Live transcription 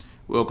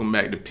Welcome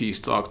back to Peace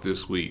Talk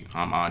this week.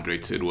 I'm Andre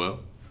Tidwell.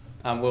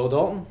 I'm Will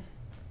Dalton.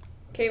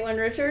 Caitlin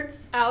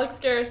Richards. Alex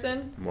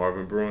Garrison.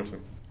 Marvin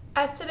Brewington.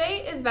 As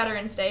today is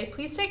Veterans Day,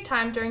 please take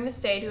time during this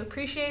day to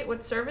appreciate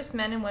what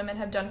servicemen and women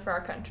have done for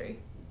our country.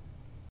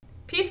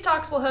 Peace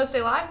Talks will host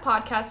a live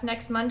podcast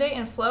next Monday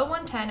in Flow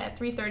 110 at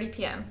 3:30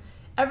 p.m.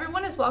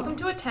 Everyone is welcome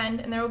to attend,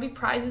 and there will be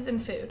prizes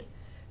and food.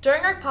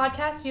 During our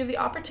podcast, you have the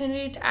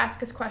opportunity to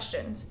ask us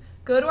questions.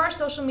 Go to our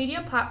social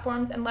media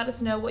platforms and let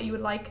us know what you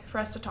would like for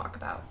us to talk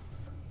about.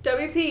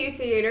 WPU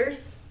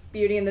Theaters,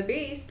 Beauty and the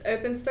Beast,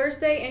 opens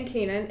Thursday in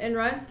Keenan and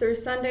runs through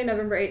Sunday,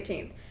 November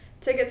 18th.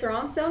 Tickets are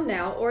on sale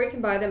now, or you can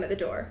buy them at the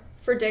door.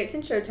 For dates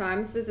and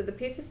showtimes, visit the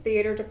Peace's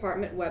Theater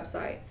Department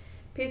website.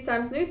 Peace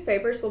Times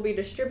newspapers will be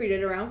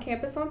distributed around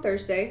campus on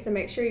Thursday, so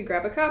make sure you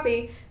grab a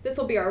copy. This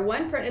will be our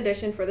one print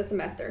edition for the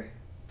semester.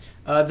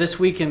 This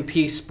week in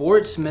Peace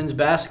Sports, men's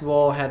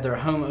basketball had their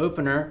home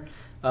opener.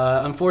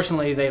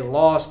 Unfortunately, they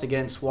lost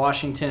against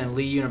Washington and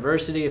Lee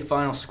University. The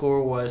final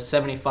score was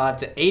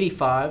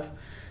 75-85.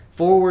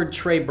 Forward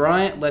Trey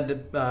Bryant led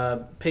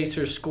the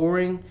Pacers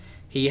scoring.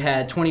 He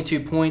had 22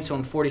 points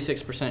on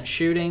 46%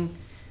 shooting.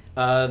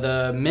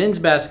 The men's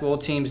basketball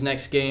team's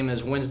next game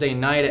is Wednesday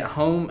night at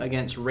home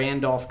against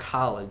Randolph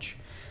College.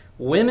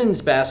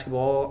 Women's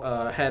basketball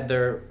had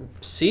their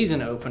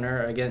season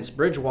opener against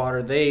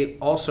Bridgewater. They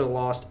also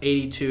lost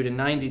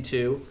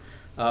 82-92.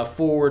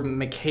 Forward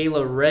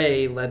Michaela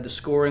Ray led the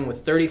scoring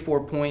with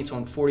 34 points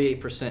on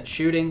 48%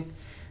 shooting.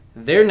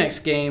 Their next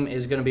game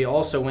is going to be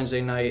also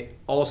Wednesday night,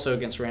 also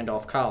against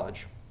Randolph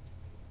College.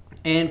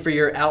 And for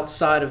your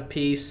outside of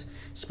Peace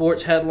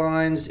sports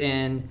headlines,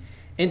 in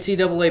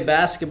NCAA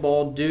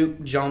basketball,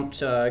 Duke jumped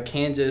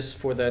Kansas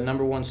for the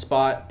number one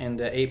spot in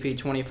the AP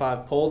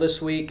 25 poll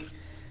this week.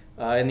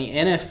 In the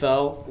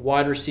NFL,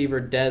 wide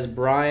receiver Dez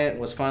Bryant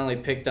was finally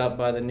picked up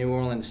by the New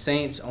Orleans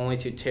Saints, only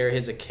to tear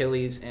his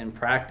Achilles in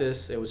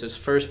practice. It was his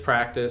first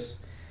practice.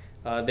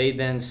 They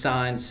then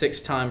signed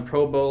six-time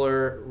Pro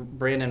Bowler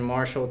Brandon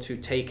Marshall to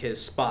take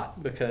his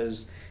spot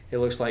because it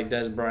looks like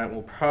Dez Bryant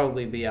will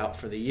probably be out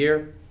for the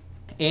year.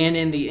 And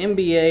in the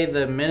NBA,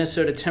 the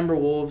Minnesota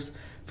Timberwolves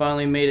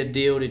finally made a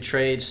deal to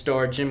trade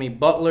star Jimmy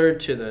Butler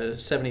to the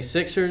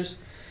 76ers.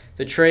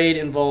 The trade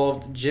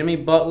involved Jimmy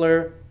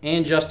Butler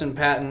and Justin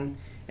Patton,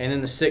 and then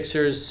the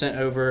Sixers sent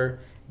over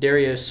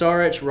Dario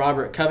Saric,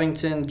 Robert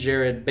Covington,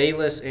 Jared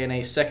Bayless, and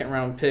a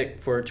second-round pick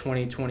for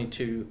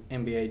 2022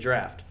 NBA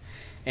draft.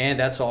 And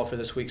that's all for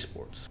this week's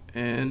sports.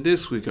 And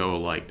this week I would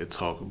like to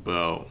talk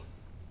about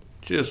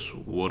just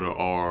what are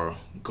our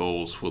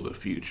goals for the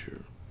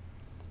future.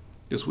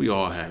 Because we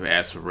all have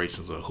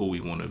aspirations of who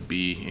we want to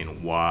be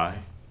and why.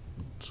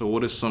 So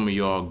what are some of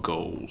y'all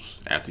goals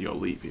after y'all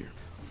leave here?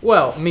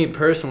 Well, me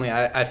personally,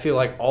 I feel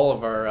like all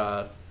of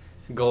our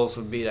goals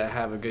would be to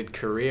have a good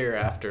career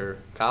after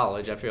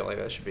college. I feel like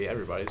that should be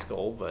everybody's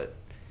goal. But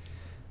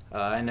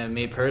I know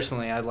me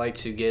personally, I'd like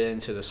to get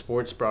into the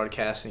sports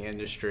broadcasting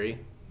industry.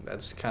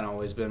 That's kind of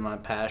always been my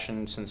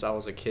passion since I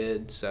was a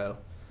kid. So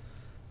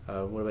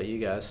what about you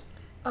guys?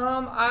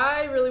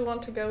 I really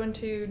want to go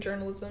into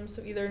journalism,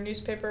 so either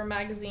newspaper or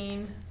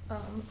magazine,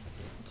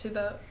 into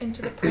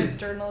the print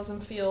journalism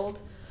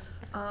field.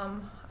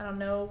 I don't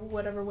know,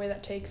 whatever way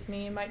that takes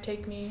me. It might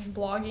take me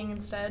blogging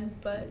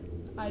instead, but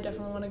I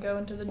definitely want to go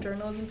into the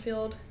journalism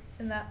field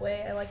in that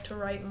way. I like to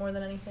write more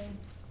than anything.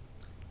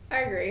 I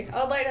agree.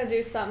 I would like to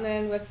do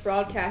something with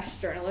broadcast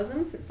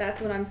journalism, since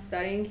that's what I'm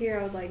studying here.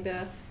 I would like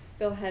to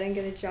go ahead and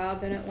get a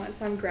job in it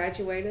once I'm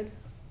graduated.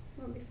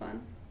 It would be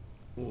fun.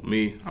 Well,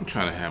 me, I'm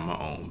trying to have my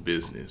own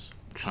business.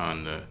 I'm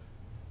trying to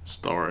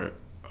start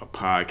a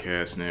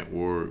podcast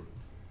network,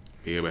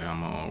 be able to have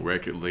my own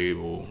record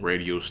label,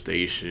 radio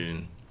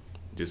station,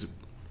 just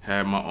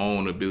have my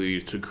own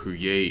ability to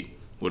create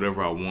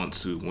whatever I want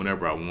to,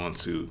 whenever I want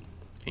to,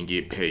 and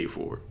get paid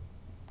for it.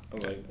 I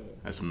like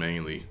that.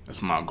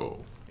 That's my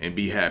goal. And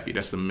be happy.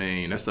 That's the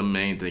main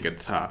thing at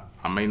the top.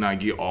 I may not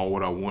get all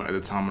what I want at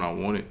the time when I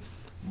want it,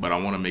 but I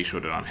want to make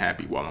sure that I'm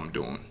happy while I'm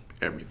doing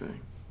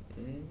everything.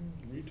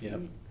 Me too.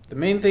 Yep. The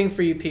main thing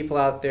for you people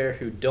out there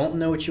who don't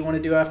know what you want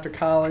to do after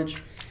college,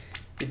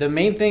 the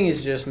main thing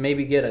is just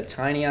maybe get a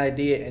tiny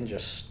idea and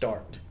just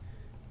start.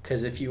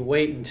 Because if you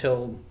wait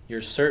until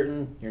you're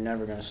certain, you're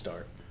never going to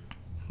start.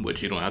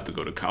 But you don't have to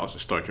go to college to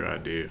start your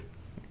idea.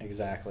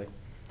 Exactly.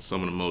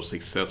 Some of the most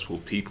successful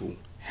people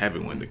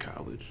haven't went to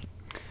college.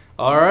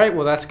 All right,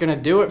 well, that's going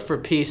to do it for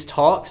Peace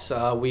Talks.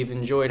 We've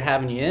enjoyed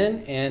having you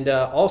in. And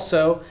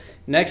also,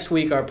 next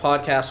week our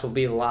podcast will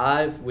be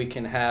live. We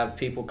can have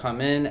people come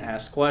in,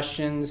 ask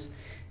questions,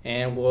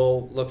 and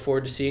we'll look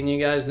forward to seeing you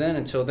guys then.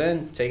 Until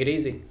then, take it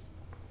easy.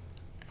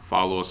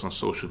 Follow us on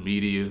social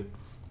media,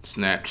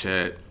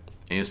 Snapchat,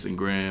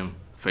 Instagram,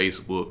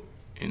 Facebook,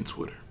 and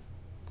Twitter.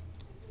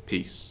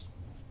 Peace.